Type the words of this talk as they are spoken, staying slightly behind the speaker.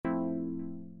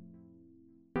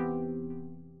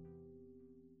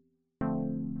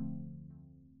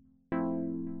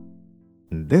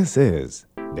And this is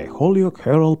the Holyoke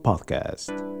Herald podcast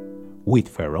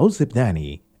with Feroze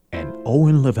Sibdhanny and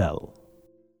Owen Lavelle.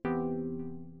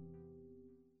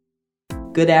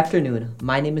 Good afternoon.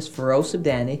 My name is Feroze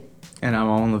Sibdhanny. And I'm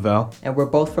Owen Lavelle. And we're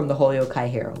both from the Holyoke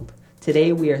Herald.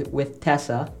 Today we are with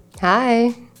Tessa.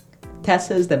 Hi.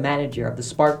 Tessa is the manager of the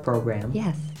Spark program.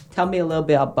 Yes. Tell me a little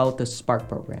bit about the Spark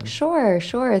program. Sure.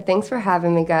 Thanks for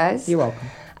having me, guys. You're welcome.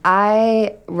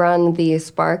 I run the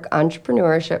Spark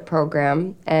entrepreneurship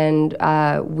program, and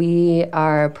we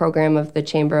are a program of the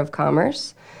Chamber of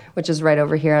Commerce, which is right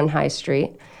over here on High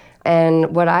Street.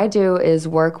 And what I do is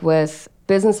work with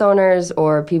business owners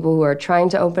or people who are trying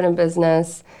to open a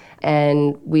business,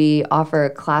 and we offer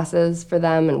classes for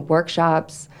them and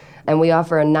workshops. And we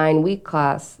offer a 9-week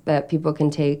class that people can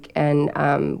take, and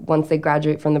once they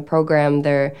graduate from the program,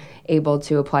 they're able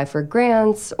to apply for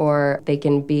grants, or they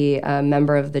can be a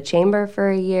member of the chamber for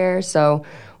a year. So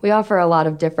we offer a lot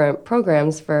of different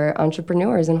programs for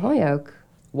entrepreneurs in Holyoke.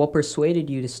 What persuaded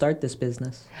you to start this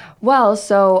business? Well,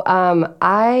 so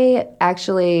I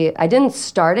didn't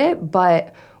start it,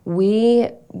 but we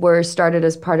were started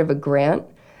as part of a grant.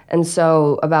 And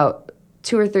so about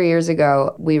 2 or 3 years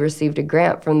ago, we received a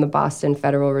grant from the Boston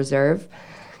Federal Reserve,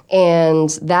 and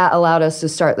that allowed us to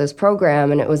start this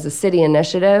program, and it was a city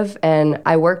initiative, and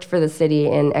I worked for the city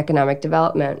in economic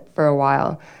development for a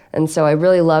while, and so I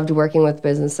really loved working with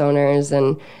business owners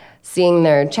and seeing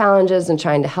their challenges and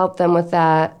trying to help them with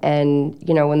that. And,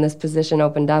 you know, when this position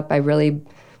opened up, I really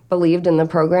believed in the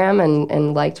program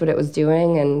and liked what it was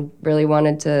doing and really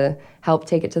wanted to help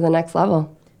take it to the next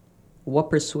level.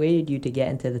 What persuaded you to get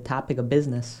into the topic of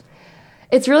business?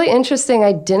 It's really interesting.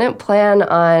 I didn't plan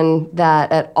on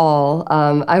that at all.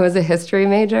 I was a history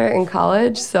major in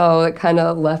college, so it kind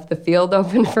of left the field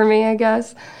open for me, I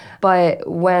guess. But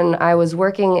when I was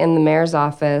working in the mayor's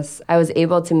office, I was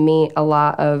able to meet a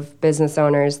lot of business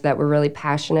owners that were really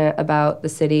passionate about the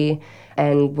city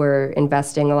and were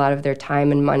investing a lot of their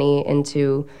time and money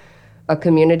into a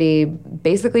community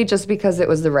basically just because it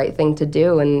was the right thing to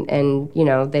do, and you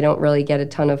know, they don't really get a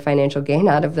ton of financial gain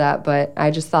out of that, but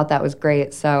I just thought that was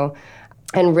great. So,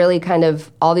 and really kind of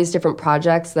all these different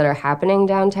projects that are happening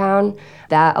downtown,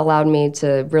 that allowed me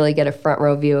to really get a front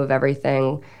row view of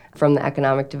everything from the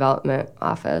economic development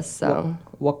office. So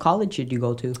what college did you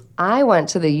go to? I went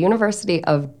to the University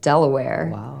of Delaware.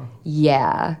 Wow.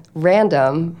 Yeah,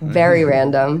 random, very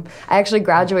random. I actually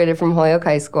graduated from Holyoke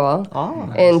High School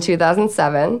in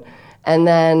 2007, and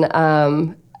then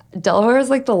Delaware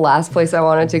was like the last place I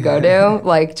wanted to go to,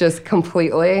 like just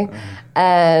completely,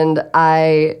 and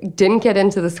I didn't get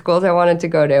into the schools I wanted to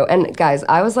go to. And guys,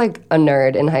 I was like a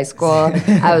nerd in high school.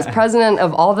 I was president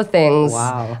of all the things.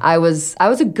 Wow. I was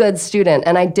a good student,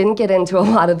 and I didn't get into a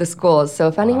lot of the schools. So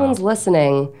if anyone's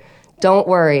listening, don't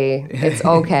worry, it's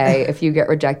okay if you get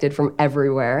rejected from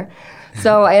everywhere.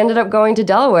 So I ended up going to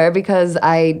Delaware because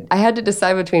I had to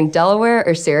decide between Delaware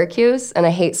or Syracuse, and I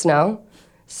hate snow.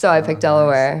 So I picked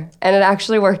Delaware, and it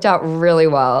actually worked out really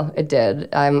well. It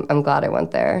did. I'm glad I went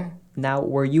there. Now,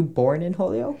 were you born in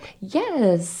Holyoke?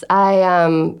 Yes,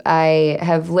 I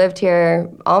have lived here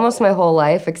almost my whole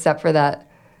life, except for that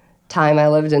time I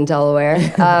lived in Delaware.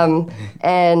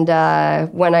 And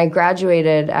when I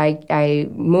graduated, I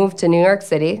moved to New York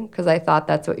City because I thought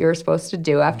that's what you were supposed to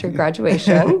do after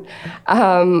graduation.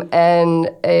 And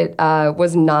it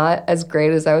was not as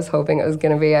great as I was hoping it was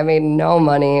going to be. I made no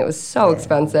money. It was so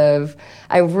expensive.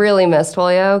 I really missed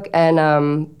Holyoke, and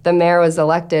the mayor was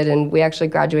elected, and we actually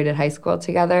graduated high school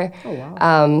together. Oh,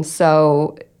 wow.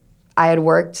 So I had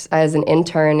worked as an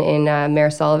intern in Mayor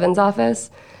Sullivan's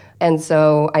office. And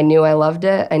so I knew I loved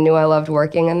it. I knew I loved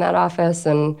working in that office,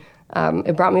 and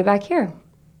it brought me back here.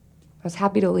 I was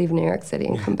happy to leave New York City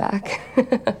and come back.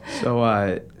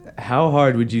 So how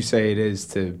hard would you say it is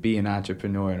to be an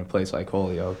entrepreneur in a place like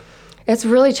Holyoke? It's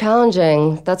really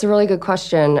challenging. That's a really good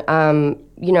question.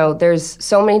 You know, there's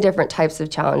so many different types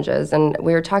of challenges, and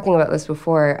we were talking about this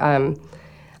before.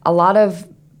 A lot of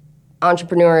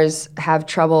entrepreneurs have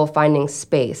trouble finding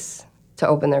space to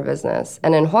open their business.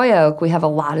 And in Holyoke, we have a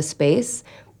lot of space,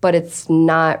 but it's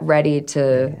not ready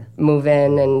to move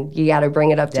in, and you got to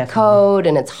bring it up to code,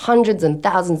 and it's hundreds and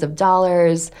thousands of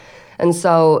dollars. And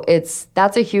so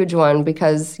that's a huge one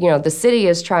because, you know, the city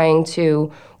is trying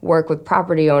to work with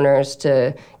property owners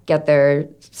to get their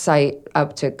site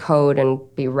up to code and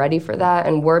be ready for that.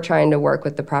 And we're trying to work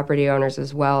with the property owners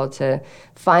as well to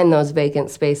find those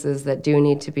vacant spaces that do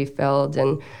need to be filled.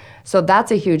 And so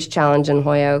that's a huge challenge in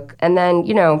Holyoke. And then,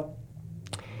 you know,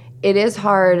 it is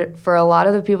hard for a lot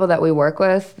of the people that we work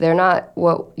with. They're not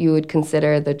what you would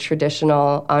consider the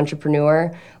traditional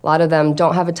entrepreneur. A lot of them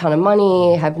don't have a ton of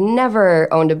money, have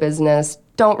never owned a business,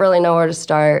 don't really know where to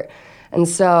start. And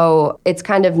so it's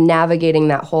kind of navigating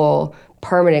that whole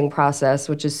permitting process,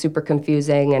 which is super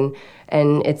confusing,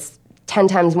 and it's 10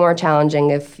 times more challenging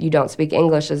if you don't speak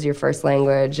English as your first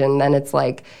language. And then it's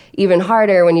like even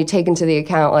harder when you take into the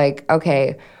account, like,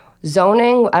 okay,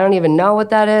 zoning, I don't even know what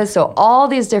that is. So all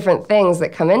these different things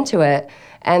that come into it,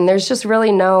 and there's just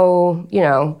really no,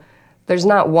 there's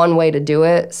not one way to do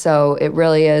it. So it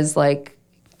really is like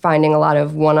finding a lot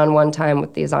of one-on-one time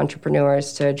with these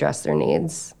entrepreneurs to address their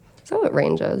needs. So it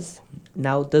ranges.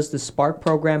 Now, does the Spark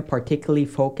program particularly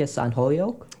focus on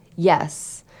Holyoke?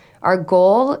 Yes. Our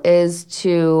goal is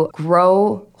to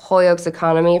grow Holyoke's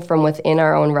economy from within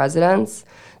our own residents.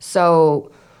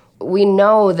 So we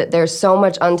know that there's so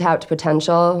much untapped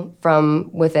potential from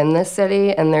within this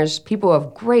city, and there's people who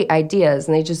have great ideas,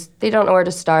 and they don't know where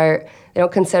to start. They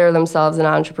don't consider themselves an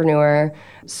entrepreneur.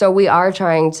 So we are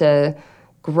trying to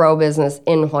grow business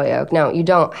in Holyoke. Now, you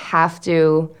don't have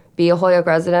to be a Holyoke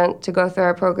resident to go through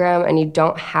our program, and you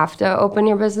don't have to open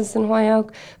your business in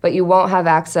Holyoke, but you won't have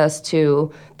access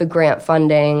to the grant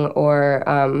funding or,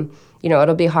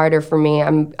 it'll be harder for me.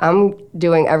 I'm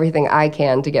doing everything I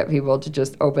can to get people to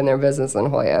just open their business in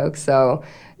Holyoke, so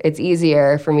it's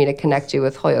easier for me to connect you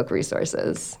with Holyoke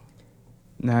resources.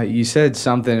 Now, you said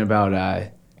something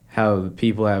about how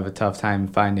people have a tough time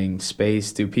finding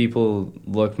space. Do people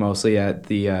look mostly at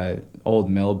the old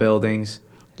mill buildings?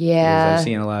 Yeah. Because I've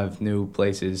seen a lot of new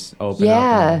places open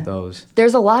up in those.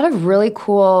 There's a lot of really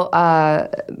cool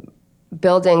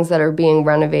buildings that are being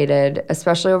renovated,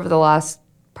 especially over the last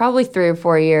probably 3 or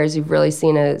 4 years. You've really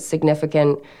seen a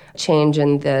significant change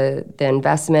in the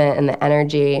investment and the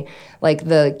energy. Like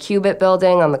the Cubit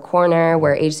building on the corner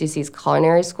where HCC's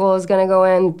culinary school is going to go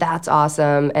in, that's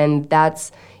awesome. And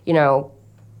that's,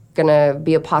 going to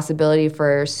be a possibility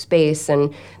for space,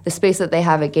 and the space that they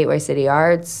have at Gateway City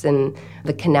Arts and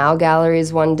the Canal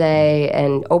Galleries one day,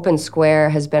 and Open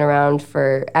Square has been around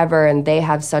forever, and they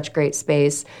have such great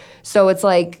space. So it's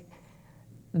like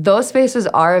those spaces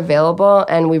are available,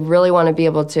 and we really want to be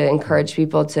able to encourage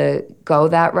people to go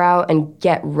that route and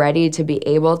get ready to be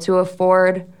able to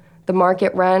afford the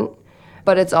market rent.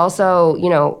 But it's also,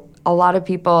 a lot of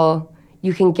people,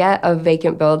 you can get a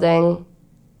vacant building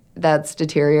that's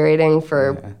deteriorating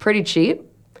for pretty cheap,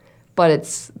 but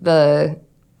it's the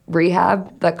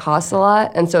rehab that costs a lot.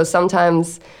 And so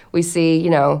sometimes we see,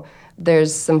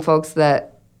 there's some folks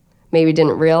that maybe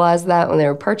didn't realize that when they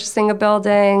were purchasing a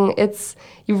building.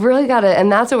 You've really got to,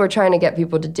 and that's what we're trying to get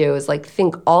people to do, is like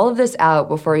think all of this out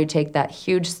before you take that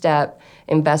huge step,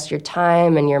 invest your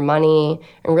time and your money,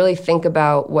 and really think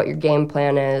about what your game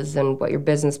plan is and what your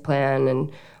business plan and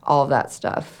all of that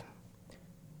stuff.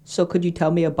 So could you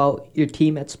tell me about your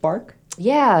team at Spark?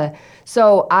 Yeah.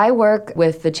 So I work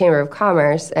with the Chamber of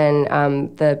Commerce, and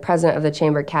the president of the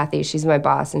chamber, Kathy, she's my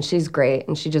boss, and she's great,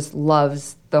 and she just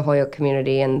loves the Holyoke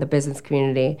community and the business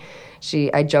community.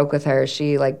 I joke with her,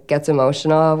 she gets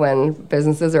emotional when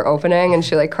businesses are opening, and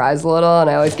she cries a little, and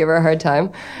I always give her a hard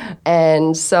time.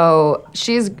 And so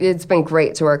it's been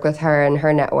great to work with her and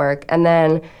her network. And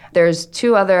then there's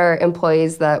 2 other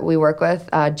employees that we work with,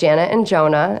 Janet and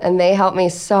Jonah, and they help me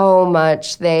so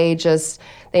much. They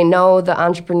know the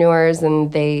entrepreneurs,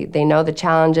 and they know the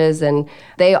challenges, and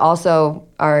they also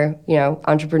are,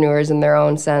 entrepreneurs in their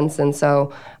own sense. And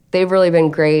so they've really been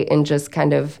great in just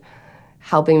kind of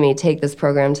helping me take this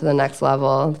program to the next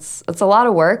level. It's a lot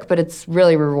of work, but it's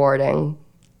really rewarding.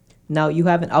 Now, you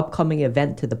have an upcoming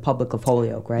event to the public of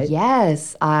Holyoke, right?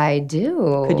 Yes, I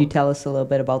do. Could you tell us a little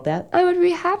bit about that? I would be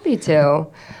happy to.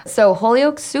 So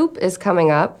Holyoke Soup is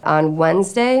coming up on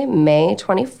Wednesday, May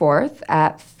 24th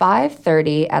at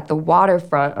 5:30 at the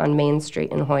waterfront on Main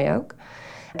Street in Holyoke.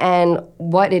 And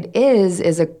what it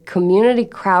is a community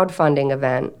crowdfunding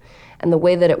event. And the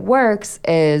way that it works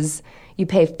is you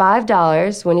pay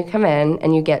 $5 when you come in,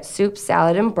 and you get soup,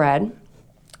 salad, and bread.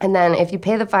 And then if you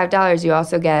pay the $5, you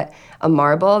also get a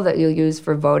marble that you'll use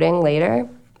for voting later.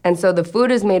 And so the food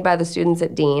is made by the students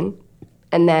at Dean.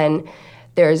 And then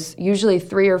there's usually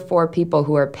 3 or 4 people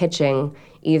who are pitching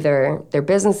either their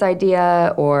business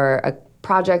idea or a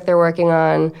project they're working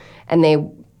on, and they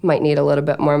might need a little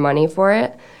bit more money for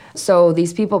it. So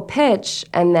these people pitch,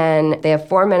 and then they have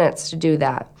 4 minutes to do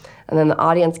that. And then the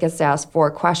audience gets to ask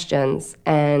 4 questions.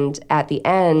 And at the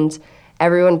end,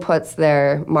 everyone puts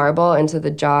their marble into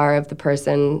the jar of the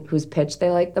person whose pitch they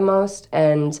like the most,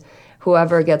 and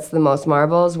whoever gets the most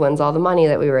marbles wins all the money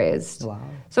that we raised. Wow.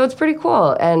 So it's pretty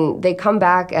cool. And they come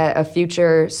back at a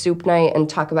future soup night and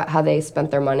talk about how they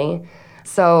spent their money.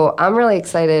 So I'm really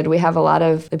excited. We have a lot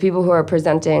of the people who are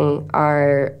presenting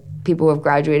are people who have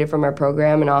graduated from our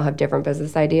program and all have different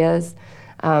business ideas.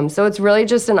 So it's really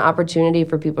just an opportunity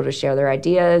for people to share their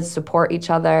ideas, support each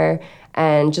other,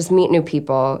 and just meet new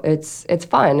people. It's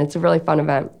fun. It's a really fun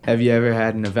event. Have you ever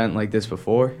had an event like this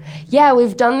before? Yeah,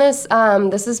 we've done this.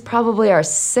 This is probably our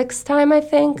 6th time, I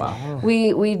think. Wow.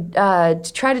 We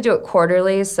try to do it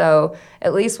quarterly, so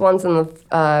at least once in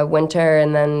the winter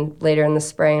and then later in the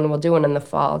spring. We'll do one in the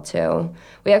fall, too.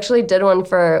 We actually did one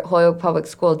for Holyoke Public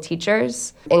School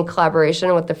teachers in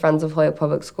collaboration with the Friends of Holyoke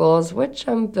Public Schools, which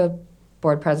I'm the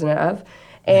board president of.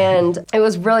 And it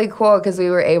was really cool because we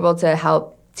were able to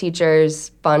help teachers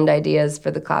fund ideas for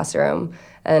the classroom.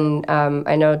 And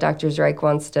I know Dr. Zreich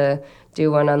wants to do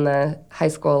one on the high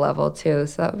school level too,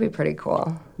 so that would be pretty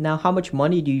cool. Now, how much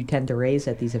money do you tend to raise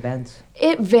at these events?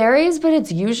 It varies, but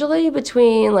it's usually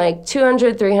between like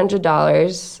 $200,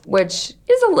 $300, which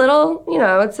is a little,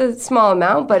 it's a small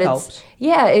amount, but Helps.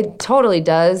 Yeah, it totally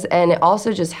does. And it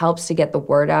also just helps to get the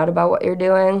word out about what you're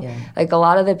doing. Yeah. Like a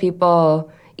lot of the people,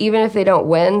 even if they don't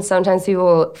win, sometimes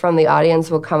people from the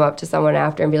audience will come up to someone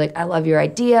after and be like, I love your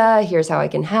idea, here's how I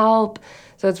can help.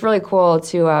 So it's really cool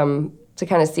to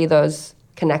kind of see those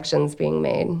connections being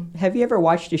made. Have you ever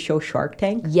watched the show Shark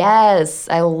Tank? Yes,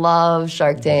 I love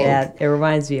Shark Tank. Yeah, it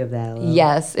reminds me of that a little.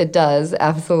 Yes, it does,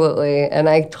 absolutely. And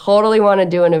I totally want to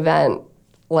do an event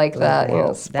like that,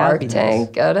 that. Spark That'd be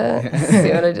Tank, nice. got it?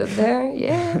 See what I did there?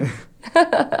 Yeah.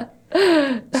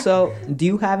 So, do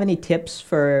you have any tips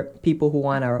for people who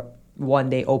want to one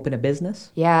day open a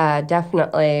business? Yeah,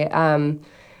 definitely.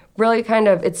 Really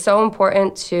it's so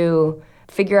important to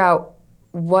figure out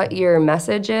what your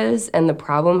message is and the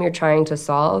problem you're trying to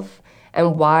solve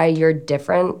and why you're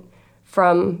different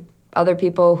from other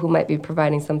people who might be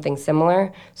providing something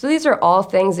similar. So these are all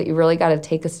things that you really got to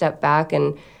take a step back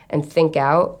and think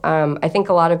out. I think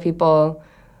a lot of people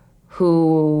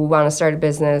who want to start a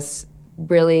business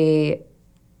really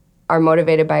are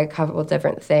motivated by a couple of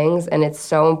different things, and it's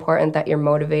so important that you're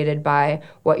motivated by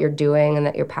what you're doing and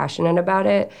that you're passionate about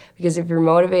it, because if you're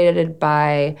motivated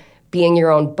by being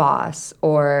your own boss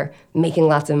or making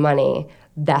lots of money,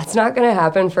 that's not going to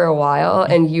happen for a while,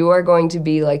 and you are going to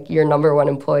be like your number one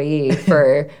employee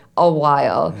for a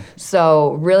while.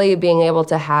 So really being able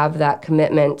to have that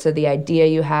commitment to the idea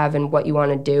you have and what you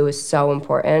want to do is so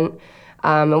important.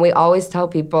 And we always tell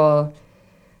people,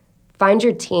 find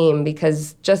your team,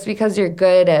 because just because you're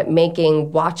good at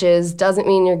making watches doesn't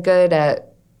mean you're good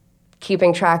at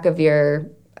keeping track of your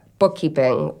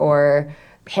bookkeeping or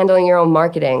handling your own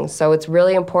marketing. So it's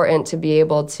really important to be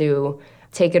able to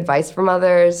take advice from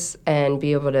others and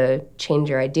be able to change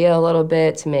your idea a little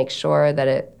bit to make sure that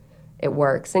it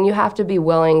works. And you have to be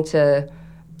willing to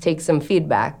take some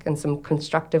feedback and some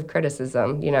constructive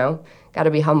criticism, Got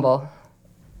to be humble.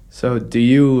 So do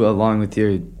you, along with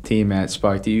your team at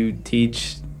Spark, do you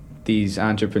teach these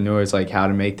entrepreneurs like how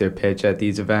to make their pitch at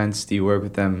these events? Do you work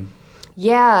with them?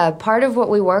 Yeah, part of what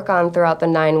we work on throughout the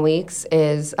 9 weeks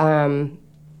is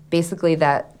basically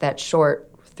that short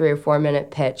 3 or 4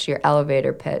 minute pitch, your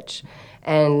elevator pitch.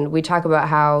 And we talk about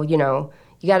how,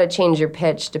 you got to change your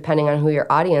pitch depending on who your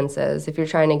audience is. If you're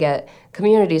trying to get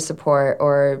community support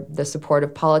or the support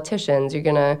of politicians, you're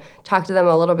going to talk to them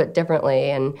a little bit differently.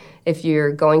 And if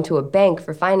you're going to a bank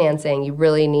for financing, you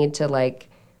really need to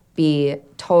be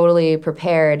totally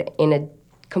prepared in a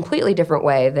completely different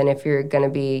way than if you're going to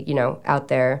be, out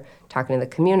there talking to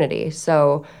the community.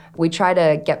 So we try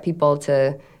to get people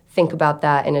to think about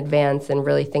that in advance and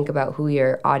really think about who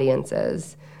your audience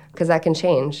is, because that can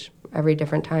change every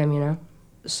different time,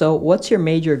 So what's your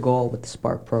major goal with the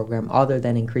Spark program other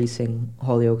than increasing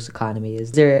Holyoke's economy?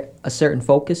 Is there a certain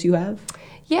focus you have?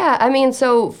 Yeah,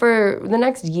 so for the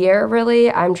next year, really,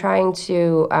 I'm trying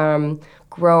to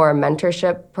grow our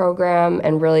mentorship program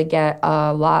and really get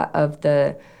a lot of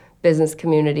the business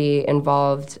community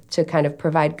involved to kind of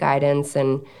provide guidance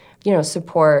and,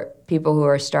 support people who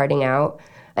are starting out.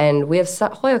 And we have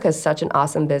Holyoke has such an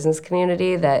awesome business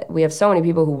community that we have so many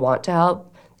people who want to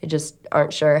help. They just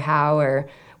aren't sure how or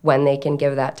when they can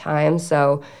give that time.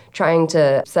 So trying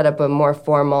to set up a more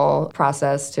formal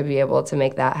process to be able to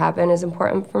make that happen is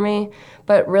important for me.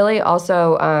 But really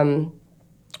also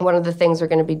one of the things we're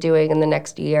going to be doing in the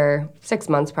next year, 6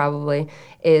 months probably,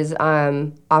 is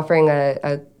offering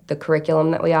the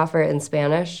curriculum that we offer in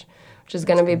Spanish, which is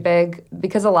going to be big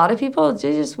because a lot of people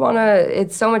just want to,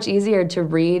 it's so much easier to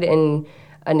read in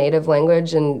a native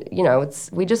language, and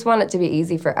we just want it to be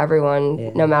easy for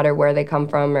everyone, no matter where they come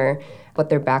from or what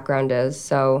their background is.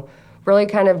 So really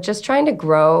kind of just trying to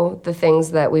grow the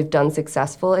things that we've done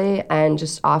successfully and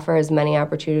just offer as many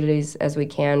opportunities as we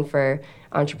can for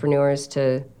entrepreneurs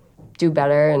to do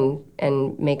better and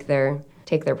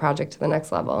take their project to the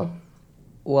next level.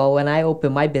 Well, when I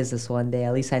open my business one day,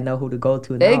 at least I know who to go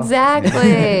to now.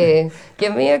 Exactly.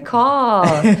 Give me a call.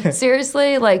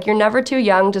 Seriously, like, you're never too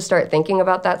young to start thinking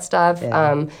about that stuff.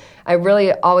 Yeah. I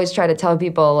really always try to tell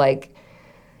people, like,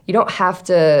 you don't have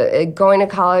to, going to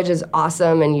college is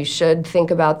awesome and you should think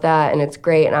about that and it's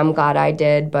great and I'm glad I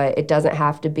did, but it doesn't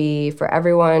have to be for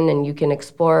everyone and you can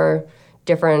explore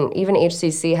different, even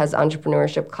HCC has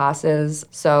entrepreneurship classes,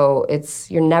 so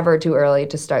you're never too early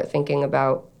to start thinking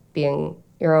about being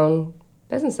your own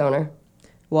business owner.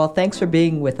 Well, thanks for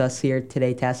being with us here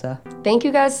today, Tessa. Thank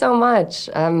you guys so much.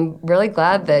 I'm really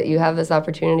glad that you have this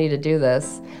opportunity to do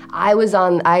this. I was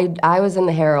in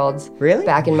the Herald Really?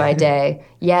 back in my day.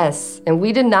 Yes, and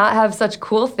we did not have such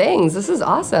cool things. This is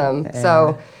awesome.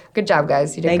 So good job,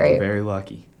 guys. You did Thank great. you. Very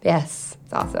lucky. Yes,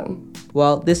 it's awesome.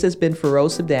 Well, this has been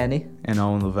Feroze Sibdhanny, And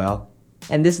Owen Lavelle.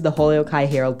 and this is the Holyoke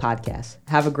Herald podcast.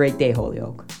 Have a great day,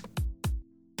 Holyoke.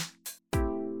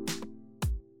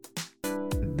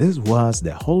 This was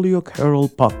the Holyoke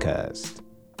Herald podcast,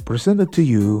 presented to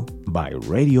you by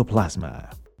Radio Plasma.